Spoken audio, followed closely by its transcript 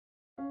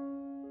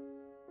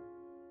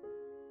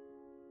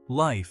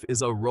Life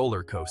is a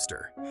roller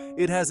coaster.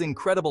 It has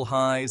incredible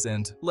highs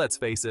and, let's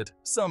face it,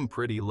 some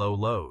pretty low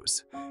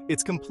lows.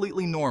 It's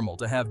completely normal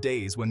to have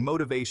days when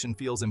motivation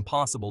feels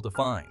impossible to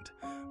find.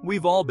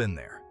 We've all been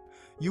there.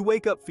 You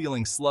wake up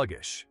feeling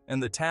sluggish,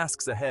 and the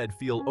tasks ahead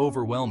feel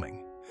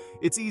overwhelming.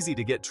 It's easy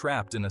to get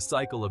trapped in a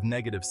cycle of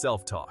negative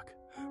self-talk.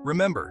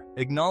 Remember,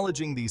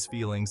 acknowledging these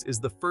feelings is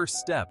the first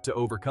step to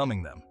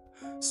overcoming them.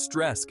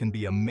 Stress can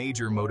be a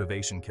major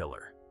motivation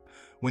killer.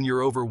 When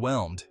you're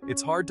overwhelmed,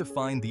 it's hard to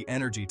find the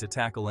energy to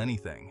tackle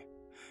anything.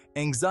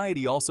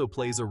 Anxiety also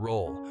plays a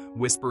role,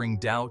 whispering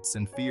doubts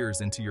and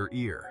fears into your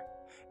ear.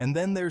 And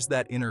then there's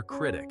that inner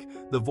critic,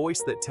 the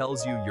voice that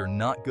tells you you're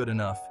not good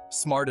enough,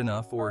 smart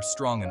enough, or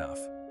strong enough.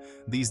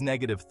 These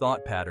negative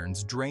thought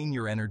patterns drain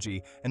your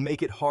energy and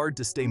make it hard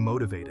to stay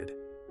motivated.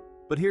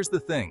 But here's the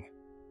thing,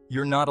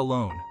 you're not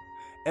alone.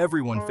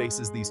 Everyone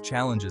faces these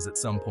challenges at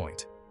some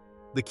point.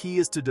 The key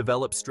is to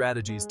develop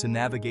strategies to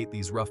navigate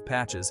these rough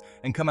patches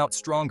and come out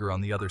stronger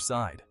on the other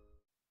side.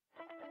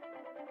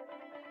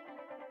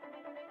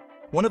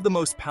 One of the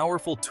most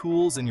powerful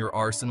tools in your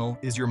arsenal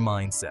is your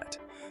mindset.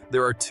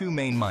 There are two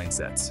main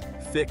mindsets,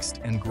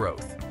 fixed and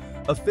growth.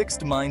 A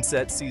fixed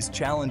mindset sees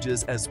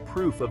challenges as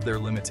proof of their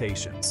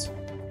limitations.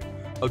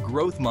 A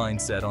growth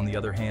mindset, on the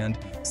other hand,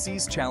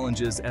 sees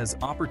challenges as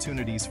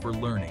opportunities for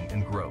learning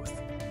and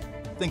growth.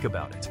 Think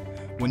about it.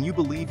 When you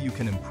believe you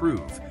can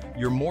improve,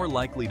 you're more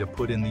likely to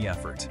put in the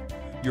effort.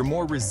 You're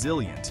more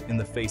resilient in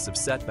the face of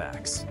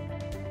setbacks.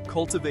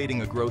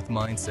 Cultivating a growth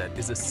mindset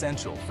is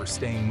essential for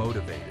staying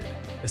motivated,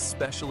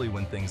 especially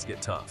when things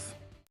get tough.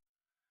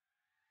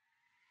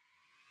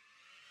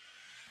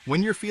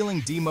 When you're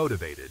feeling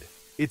demotivated,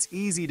 it's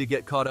easy to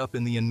get caught up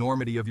in the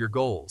enormity of your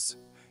goals.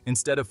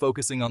 Instead of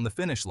focusing on the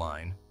finish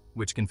line,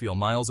 which can feel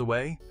miles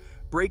away,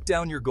 break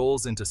down your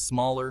goals into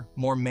smaller,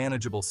 more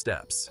manageable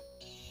steps.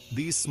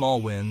 These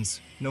small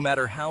wins, no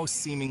matter how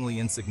seemingly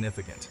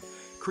insignificant,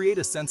 create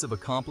a sense of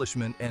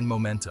accomplishment and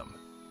momentum.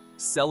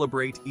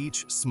 Celebrate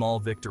each small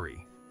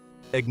victory.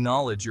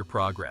 Acknowledge your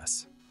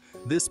progress.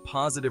 This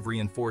positive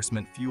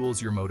reinforcement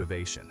fuels your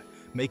motivation,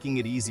 making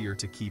it easier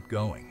to keep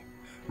going.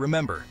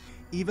 Remember,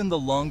 even the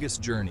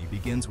longest journey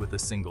begins with a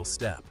single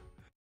step.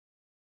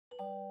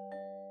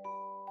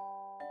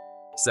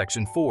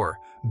 Section 4.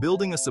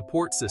 Building a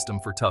support system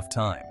for tough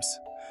times.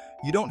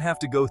 You don't have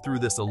to go through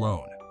this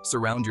alone.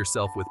 Surround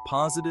yourself with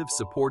positive,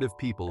 supportive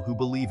people who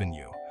believe in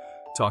you.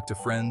 Talk to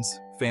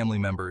friends, family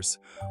members,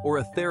 or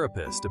a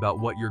therapist about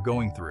what you're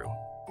going through.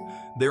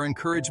 Their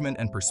encouragement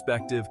and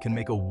perspective can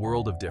make a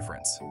world of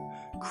difference.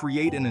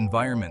 Create an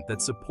environment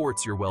that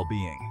supports your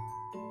well-being.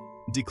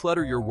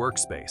 Declutter your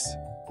workspace.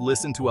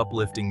 Listen to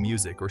uplifting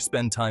music or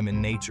spend time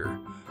in nature.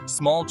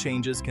 Small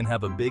changes can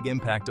have a big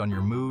impact on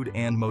your mood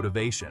and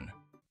motivation.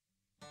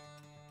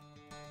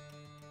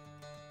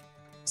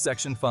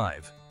 Section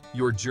 5.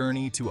 Your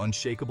journey to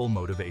unshakable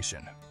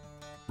motivation.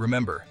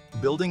 Remember,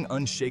 building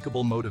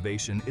unshakable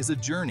motivation is a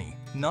journey,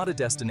 not a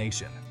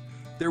destination.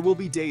 There will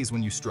be days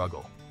when you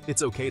struggle.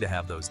 It's okay to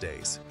have those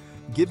days.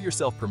 Give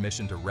yourself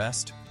permission to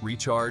rest,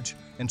 recharge,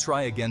 and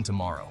try again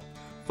tomorrow.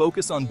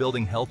 Focus on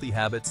building healthy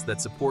habits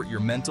that support your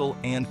mental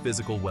and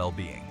physical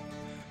well-being.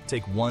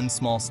 Take one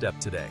small step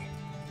today.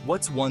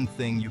 What's one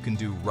thing you can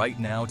do right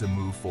now to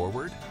move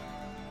forward?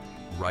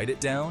 Write it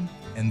down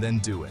and then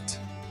do it.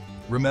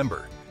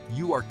 Remember,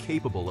 you are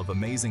capable of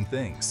amazing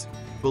things.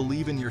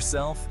 Believe in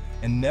yourself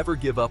and never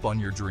give up on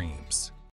your dreams.